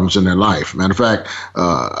causes problems in their life. Matter of fact,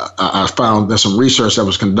 I found there's some research that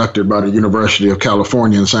was conducted by the University of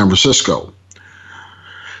California in San Francisco,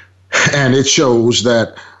 and it shows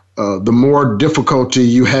that the more difficulty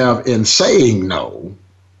you have in saying no,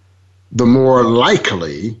 the more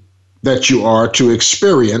likely that you are to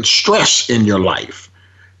experience stress in your life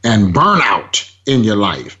and burnout in your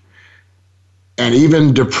life, and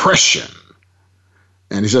even depression.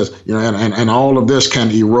 And he says, and all of this can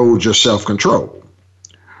erode your self-control.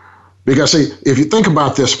 Because, see, if you think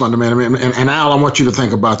about this fundamentally, and Al, I want you to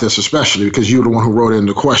think about this especially because you're the one who wrote in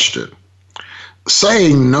the question.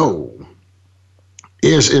 Saying no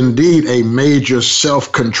is indeed a major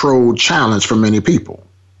self-control challenge for many people.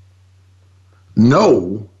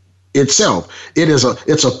 No itself,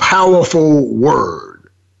 it's a powerful word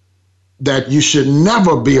that you should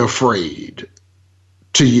never be afraid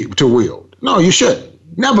to wield. No, you shouldn't.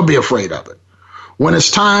 Never be afraid of it. When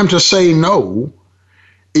it's time to say no,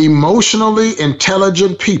 emotionally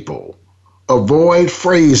intelligent people avoid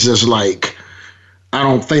phrases like, I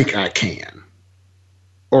don't think I can,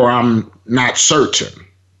 or I'm not certain.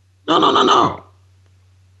 No.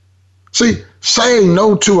 See, saying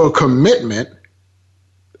no to a commitment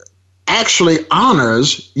actually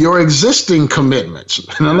honors your existing commitments.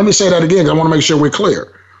 Now, let me say that again, because I want to make sure we're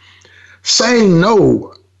clear. Saying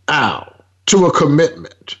no, Al, to a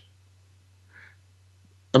commitment.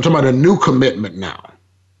 I'm talking about a new commitment now.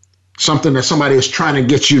 Something that somebody is trying to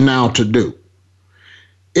get you now to do.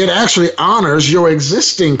 It actually honors your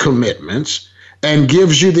existing commitments and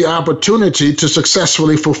gives you the opportunity to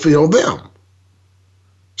successfully fulfill them.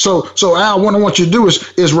 So Al, what I want you to do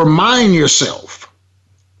is remind yourself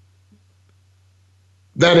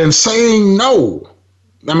that in saying no,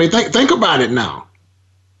 I mean, think about it now.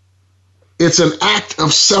 It's an act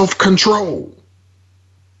of self-control,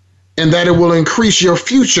 and that it will increase your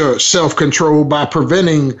future self-control by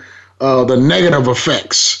preventing the negative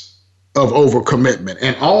effects of overcommitment.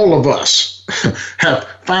 And all of us have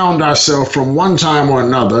found ourselves from one time or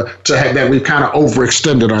another that we've kind of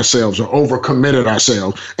overextended ourselves or overcommitted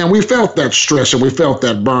ourselves. And we felt that stress and we felt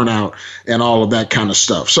that burnout and all of that kind of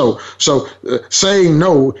stuff. So saying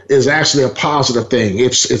no is actually a positive thing.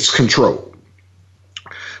 It's control.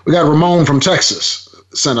 We got Ramon from Texas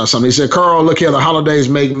sent us something. He said, Karl, look here, the holidays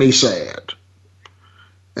make me sad.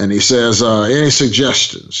 And he says, any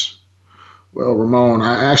suggestions? Well, Ramon,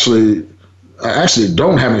 I actually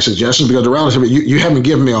don't have any suggestions, because the reality of it, you haven't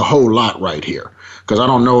given me a whole lot right here, because I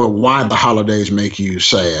don't know why the holidays make you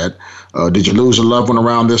sad. Did you lose a loved one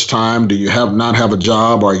around this time? Do you not have a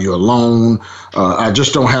job? Are you alone? I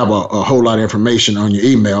just don't have a whole lot of information on your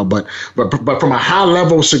email, but from a high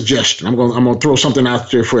level suggestion, I'm going to throw something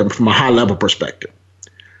out there from a high level perspective.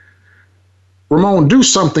 Ramon, do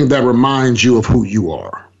something that reminds you of who you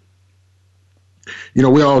are.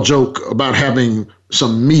 We all joke about having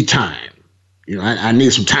some me time. I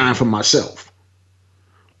need some time for myself.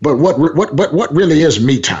 But what really is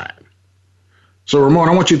me time? So, Ramon,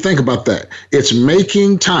 I want you to think about that. It's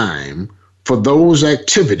making time for those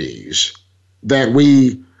activities that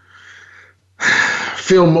we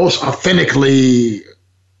feel most authentically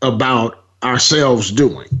about ourselves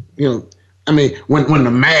doing. I mean, when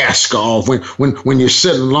the mask off, when you're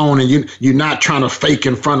sitting alone and you're not trying to fake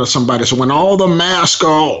in front of somebody. So when all the masks are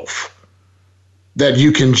off, that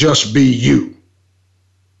you can just be you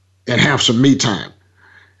and have some me time.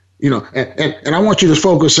 And I want you to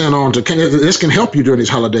focus in on this can help you during these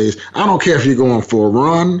holidays. I don't care if you're going for a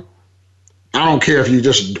run. I don't care if you're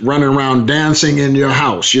just running around dancing in your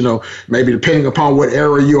house. Maybe depending upon what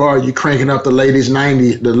era you are, you're cranking up the latest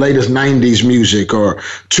 90s music, or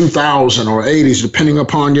 2000 or 80s, depending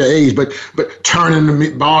upon your age. But turning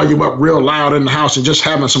the volume up real loud in the house and just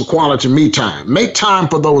having some quality me time. Make time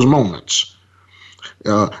for those moments.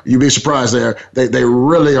 You'd be surprised they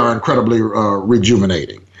really are incredibly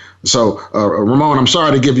rejuvenating. So, Ramon, I'm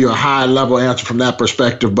sorry to give you a high-level answer from that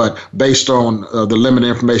perspective, but based on the limited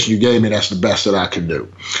information you gave me, that's the best that I can do.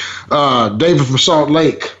 David from Salt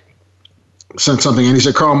Lake sent something in. He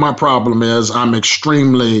said, Karl, my problem is I'm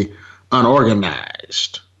extremely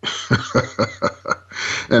unorganized.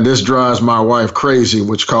 And this drives my wife crazy,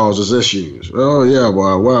 which causes issues. Oh, yeah,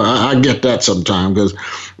 well, I get that sometimes because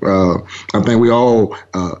I think we all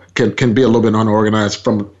can be a little bit unorganized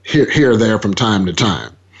from here or there from time to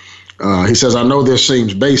time. He says, I know this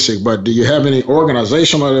seems basic, but do you have any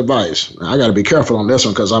organizational advice? I got to be careful on this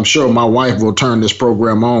one because I'm sure my wife will turn this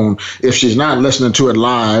program on. If she's not listening to it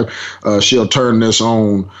live, she'll turn this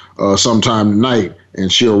on sometime tonight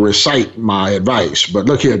and she'll recite my advice. But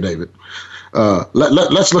look here, David,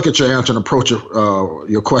 let's look at your answer and approach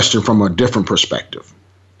your question from a different perspective.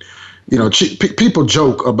 People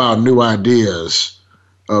joke about new ideas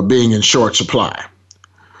being in short supply.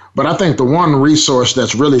 But I think the one resource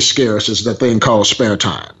that's really scarce is the thing called spare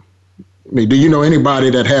time. I mean, do you know anybody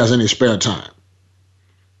that has any spare time?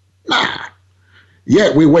 Nah.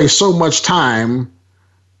 Yet we waste so much time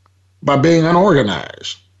by being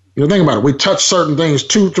unorganized. Think about it. We touch certain things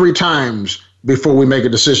 2-3 times before we make a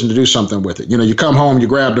decision to do something with it. You come home, you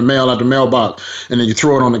grab the mail out the mailbox, and then you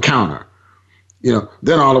throw it on the counter.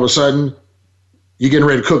 Then all of a sudden, you're getting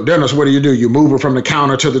ready to cook dinner. So what do? You move it from the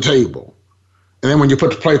counter to the table. And then when you put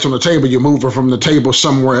the plates on the table, you move it from the table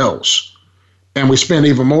somewhere else. And we spend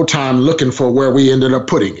even more time looking for where we ended up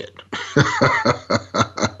putting it.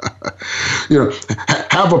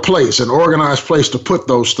 Have a place, an organized place to put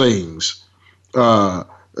those things. So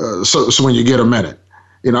when you get a minute,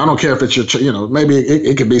 I don't care if it's your, maybe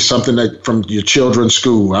it could be something that from your children's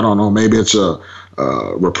school. I don't know. Maybe it's a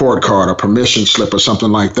report card, a permission slip or something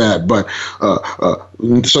like that. But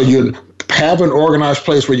so you have an organized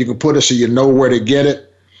place where you can put it so you know where to get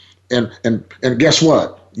it. And guess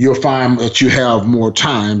what? You'll find that you have more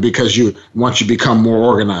time because once you become more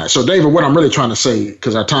organized. So, David, what I'm really trying to say,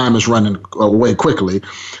 because our time is running away quickly,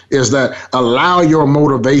 is that allow your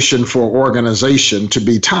motivation for organization to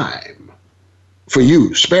be time for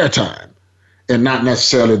you, spare time, and not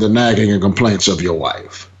necessarily the nagging and complaints of your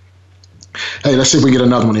wife. Hey, let's see if we get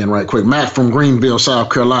another one in right quick. Matt from Greenville, South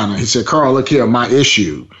Carolina. He said, Karl, look here, my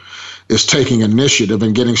issue is taking initiative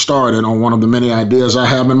and getting started on one of the many ideas I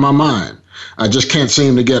have in my mind. I just can't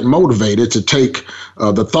seem to get motivated to take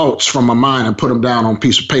the thoughts from my mind and put them down on a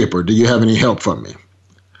piece of paper. Do you have any help for me?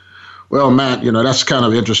 Well, Matt, that's kind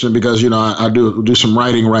of interesting because, I do some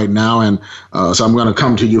writing right now. And so I'm going to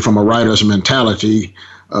come to you from a writer's mentality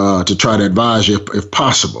to try to advise you if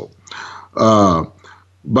possible.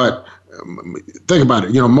 But think about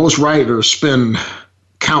it. Most writers spend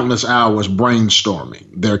countless hours brainstorming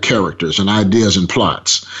their characters and ideas and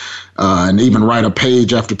plots, and even write a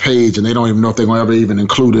page after page, and they don't even know if they're going to ever even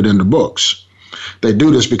include it in the books. They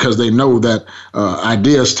do this because they know that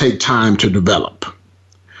ideas take time to develop.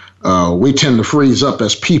 We tend to freeze up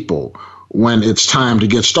as people when it's time to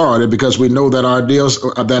get started because we know that our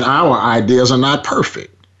ideas are not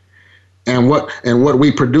perfect, and what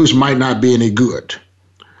we produce might not be any good.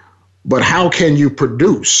 But how can you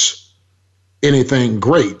produce anything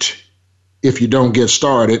great if you don't get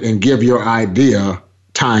started and give your idea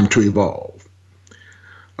time to evolve?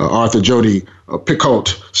 Arthur Jody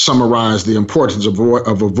Picoult summarized the importance of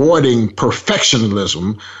avoiding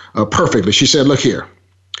perfectionism perfectly. She said, look here,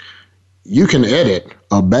 you can edit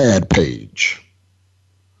a bad page,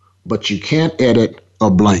 but you can't edit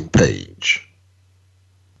a blank page.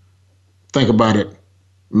 Think about it,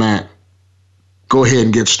 Matt. Go ahead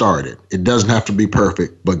and get started. It doesn't have to be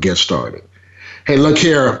perfect, but get started. Hey, look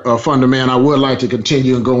here, Fundaman, I would like to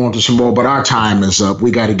continue and go on to some more, but our time is up. We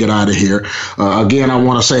got to get out of here. Again, I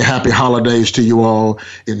want to say happy holidays to you all.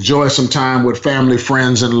 Enjoy some time with family,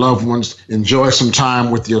 friends, and loved ones. Enjoy some time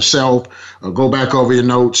with yourself. Go back over your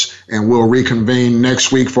notes, and we'll reconvene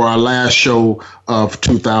next week for our last show of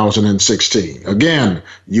 2016. Again,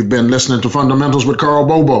 you've been listening to Fundamentals with Karl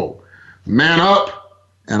Bobo. Man up,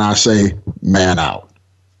 and I say man out.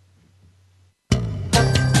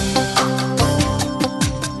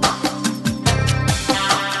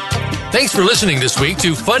 Thanks for listening this week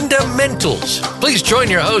to Fundamentals. Please join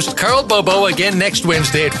your host, Karl Bobo, again next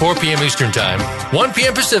Wednesday at 4 p.m. Eastern Time, 1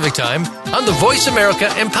 p.m. Pacific Time on the Voice America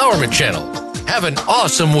Empowerment Channel. Have an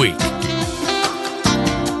awesome week.